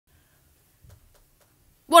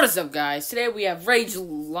What is up, guys? Today we have Rage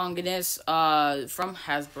Longinus from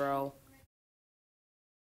Hasbro.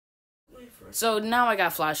 So now I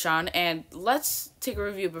got Flash on, and let's take a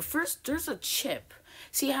review. But first, there's a chip.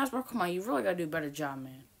 See, Hasbro, come on, you really gotta do a better job,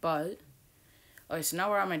 man. But okay, so now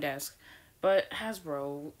we're at my desk. But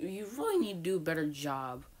Hasbro, you really need to do a better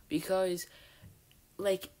job because,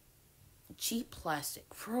 like, cheap plastic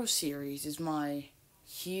Pro Series is my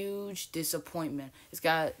huge disappointment. It's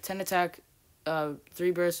got 10 attack,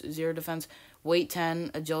 3 burst, 0 defense, weight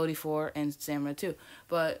 10, agility 4, and stamina 2.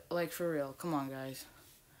 But, like, for real, come on, guys.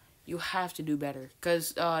 You have to do better.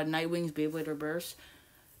 Because Nightwing's Beyblade Burst,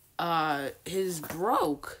 his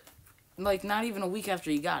broke, like, not even a week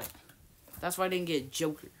after he got it. That's why I didn't get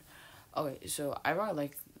Joker. Okay, so I really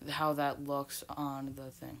like how that looks on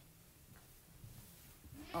the thing.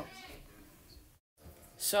 Oh.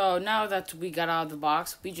 So now that we got out of the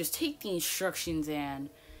box, we just take the instructions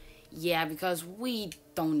and, yeah, because we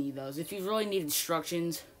don't need those. If you really need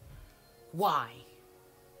instructions, why?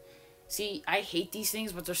 See, I hate these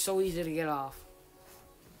things, but they're so easy to get off.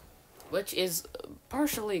 Which is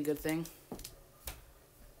partially a good thing.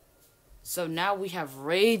 So now we have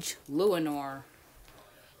Rage Luinor,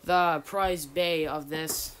 the prize bay of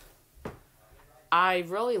this. I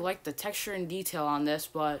really like the texture and detail on this,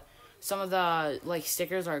 but some of the, like,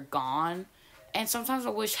 stickers are gone. And sometimes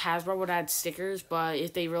I wish Hasbro would add stickers, but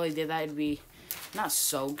if they really did that, it'd be not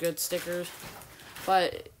so good stickers.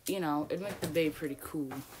 But, you know, it'd make the bay pretty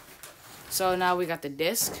cool. So now we got the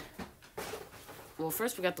disc. Well,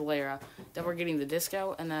 first we got the layer out. Then we're getting the disc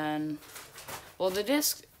out, and then, well, the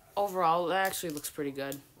disc overall, that actually looks pretty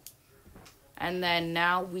good. And then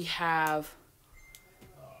now we have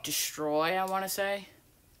Destroy, I want to say.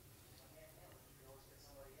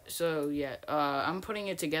 So, yeah, I'm putting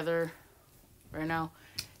it together right now.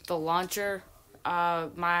 The launcher,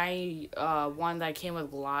 my one that came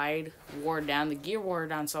with Glide wore down. The gear wore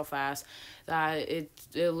down so fast that it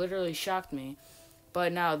literally shocked me.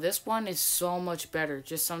 But now this one is so much better.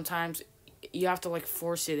 Just sometimes you have to, like,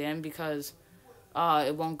 force it in because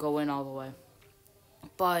it won't go in all the way.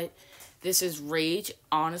 But this is Rage.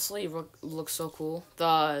 Honestly, it looks so cool.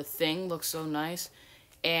 The thing looks so nice.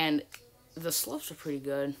 And the slopes are pretty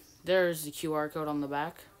good. There's the QR code on the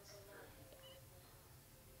back.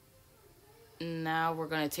 Now we're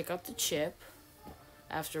going to take out the chip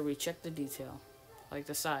after we check the detail, like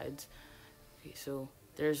the sides. Okay, so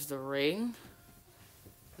there's the ring.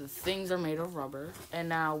 The things are made of rubber. And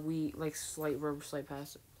now we, like, slight rubber, slight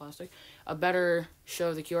plastic. A better show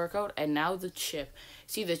of the QR code. And now the chip.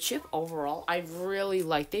 See, the chip overall, I really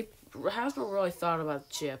like. Hasbro really thought about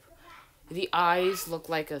the chip. The eyes look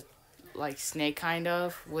like a snake, kind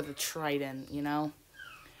of, with a trident, you know?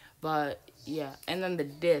 But, yeah. And then the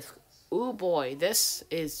disc. Ooh, boy, this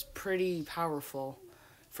is pretty powerful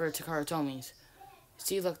for Takara Tomies.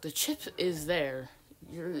 See, look, the chip is there.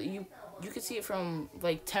 You can see it from,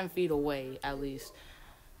 like, 10 feet away, at least.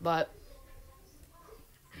 But,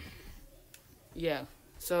 yeah.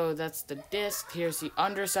 So, that's the disc. Here's the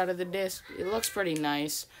underside of the disc. It looks pretty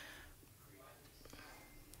nice.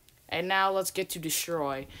 And now let's get to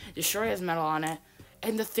Destroy. Destroy has metal on it.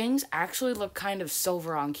 And the things actually look kind of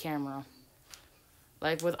silver on camera.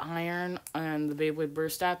 Like with Iron and the Beyblade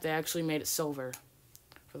Burst app, they actually made it silver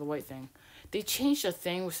for the white thing. They changed the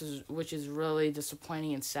thing, which is really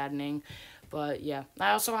disappointing and saddening. But yeah,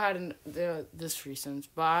 I also had this reasons.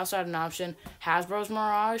 But I also had an option: Hasbro's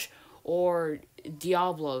Mirage or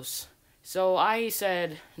Diablo's. So I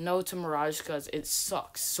said no to Mirage because it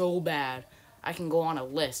sucks so bad. I can go on a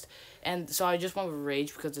list, and so I just went with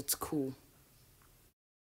Rage because it's cool.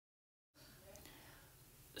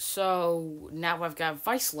 So now I've got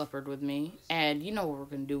Vice Leopard with me, and you know what we're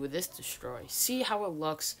going to do with this Destroy. See how it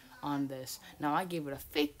looks on this. Now I gave it a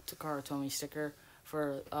fake Takara Tomy sticker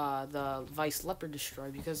for the Vice Leopard Destroy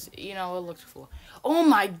because, you know, it looks cool. Oh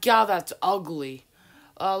my god, that's ugly.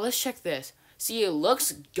 Let's check this. See, it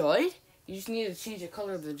looks good. You just need to change the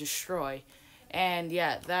color of the Destroy. And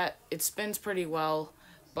yeah, it spins pretty well.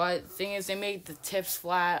 But the thing is, they made the tips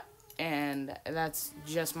flat, and that's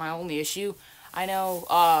just my only issue. I know,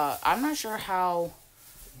 I'm not sure how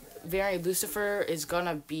Variant Lucifer is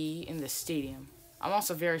gonna be in the stadium. I'm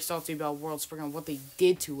also very salty about World Spring and what they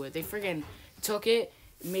did to it. They friggin' took it,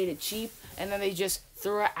 made it cheap, and then they just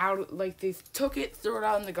threw it out, like, they took it, threw it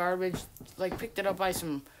out in the garbage, like, picked it up by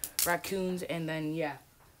some raccoons, and then, yeah.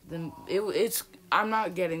 Then I'm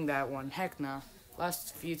not getting that one. Heck no.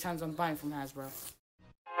 Last few times I'm buying from Hasbro.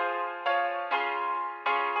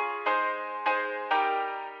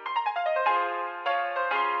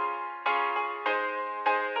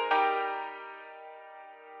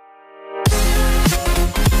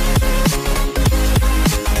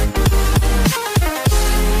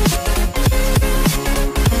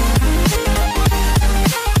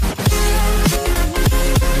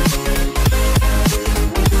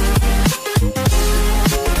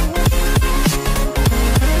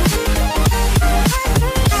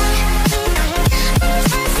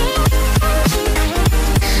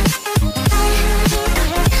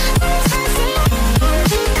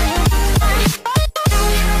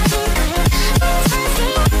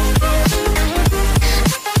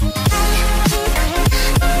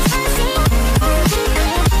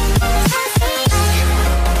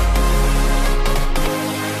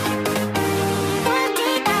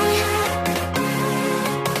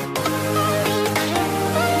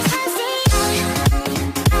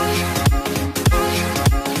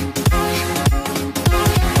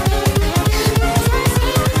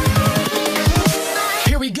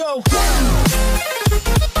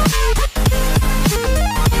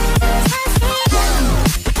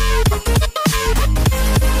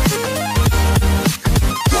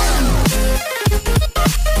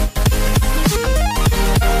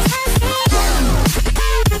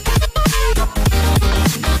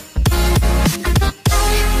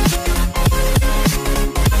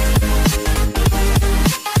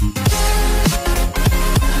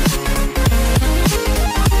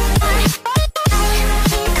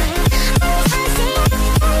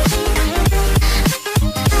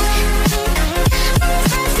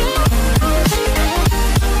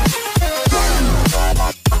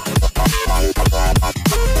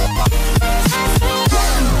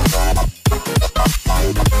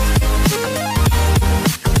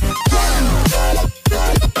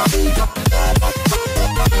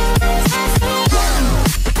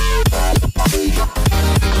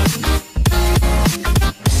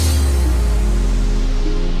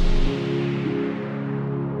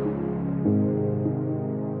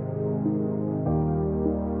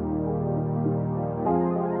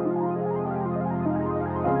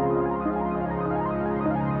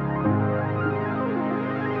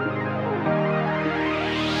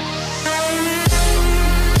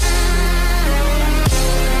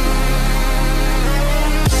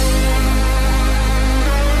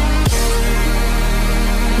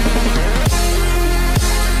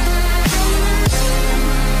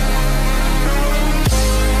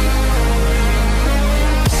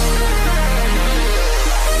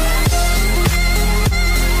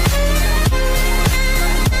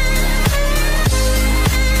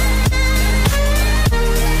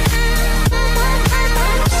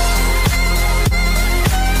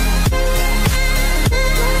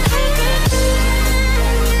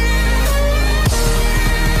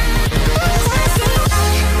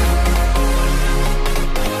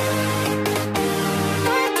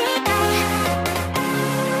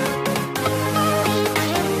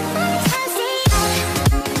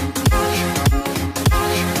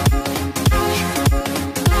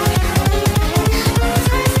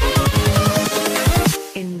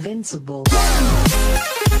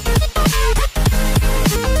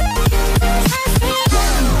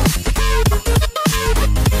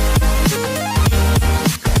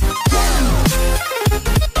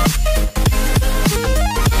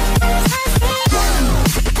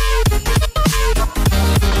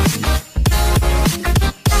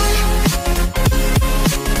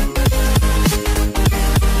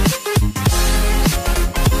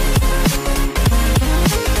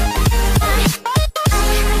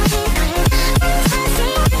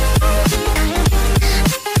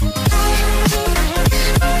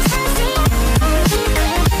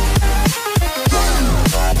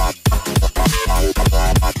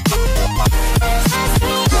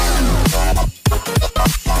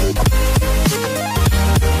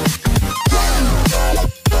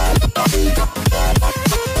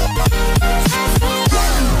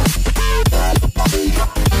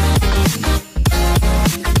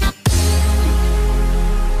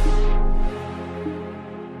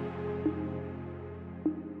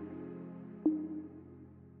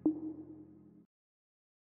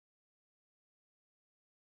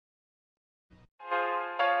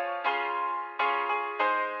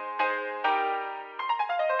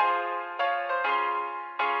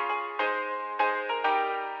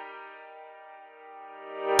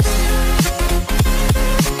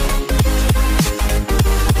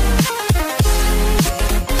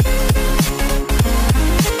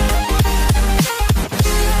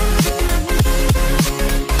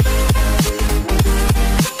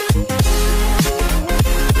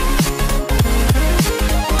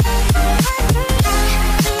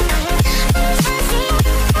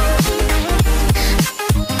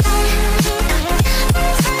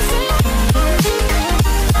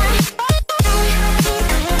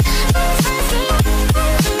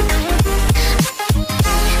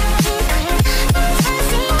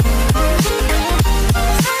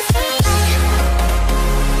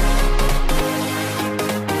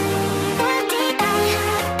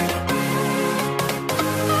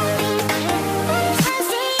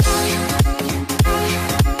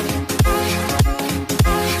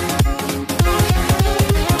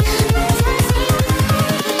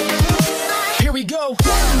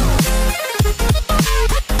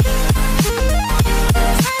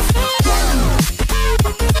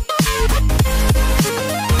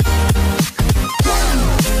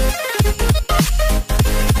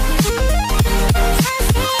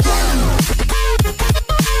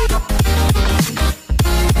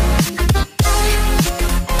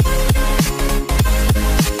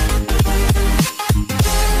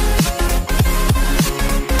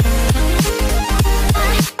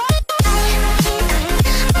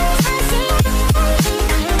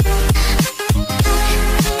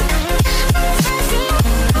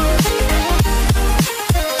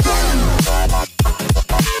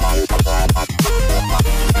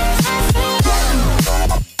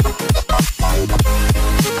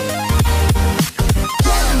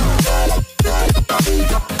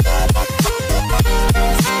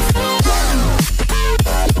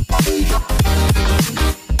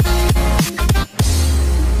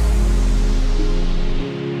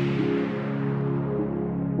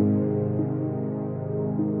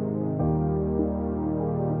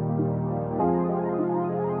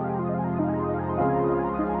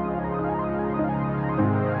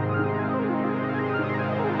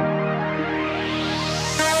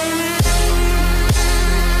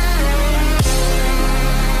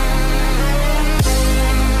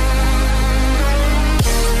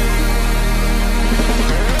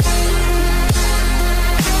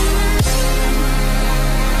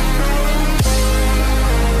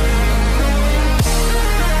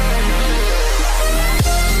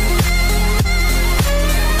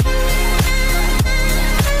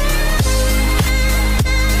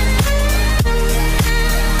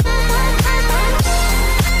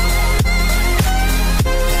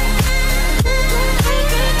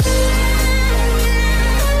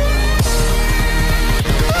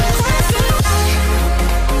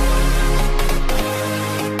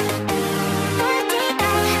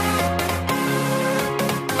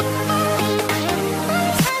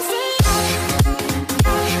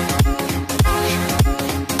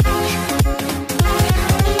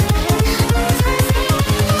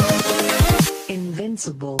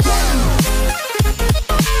 invincible.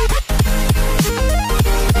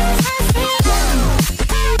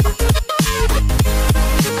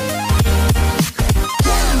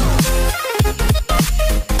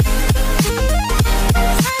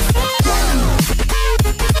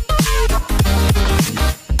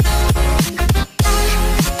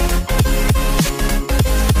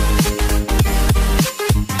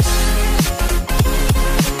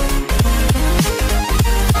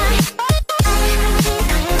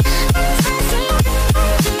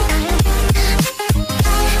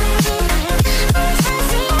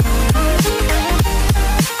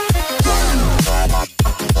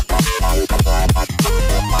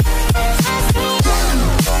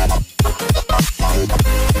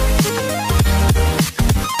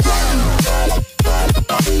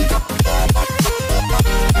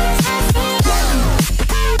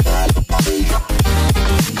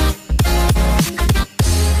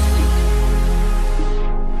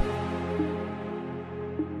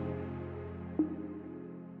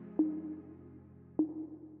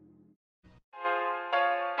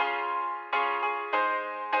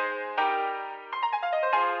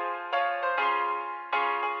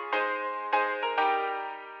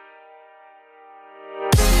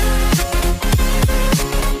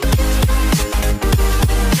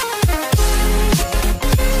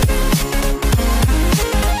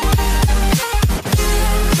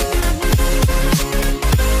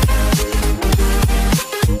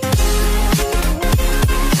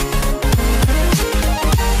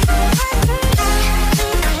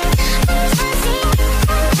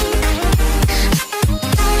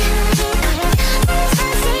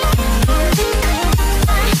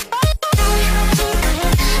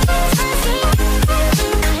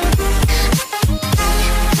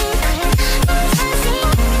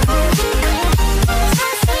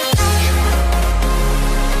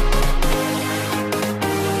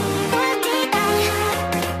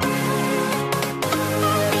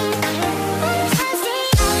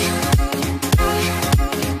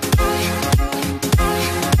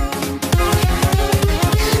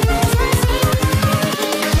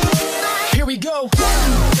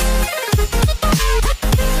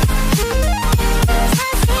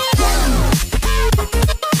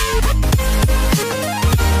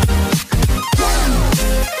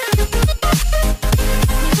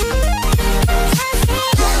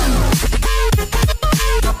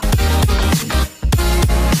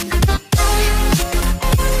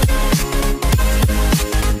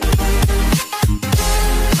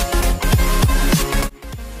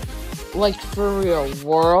 Like, for real,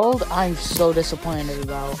 World, I'm so disappointed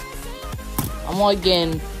about. I'm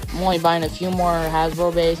only buying a few more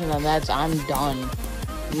Hasbro beys, and then I'm done.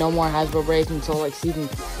 No more Hasbro beys until, like, season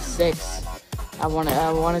 6. I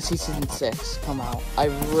wanna see season 6 come out. I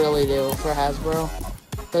really do, for Hasbro.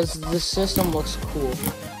 Because the system looks cool.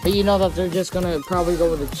 But you know that they're just gonna probably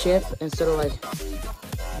go with a chip instead of, like,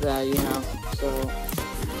 that, you know. So,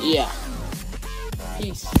 yeah.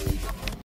 Peace.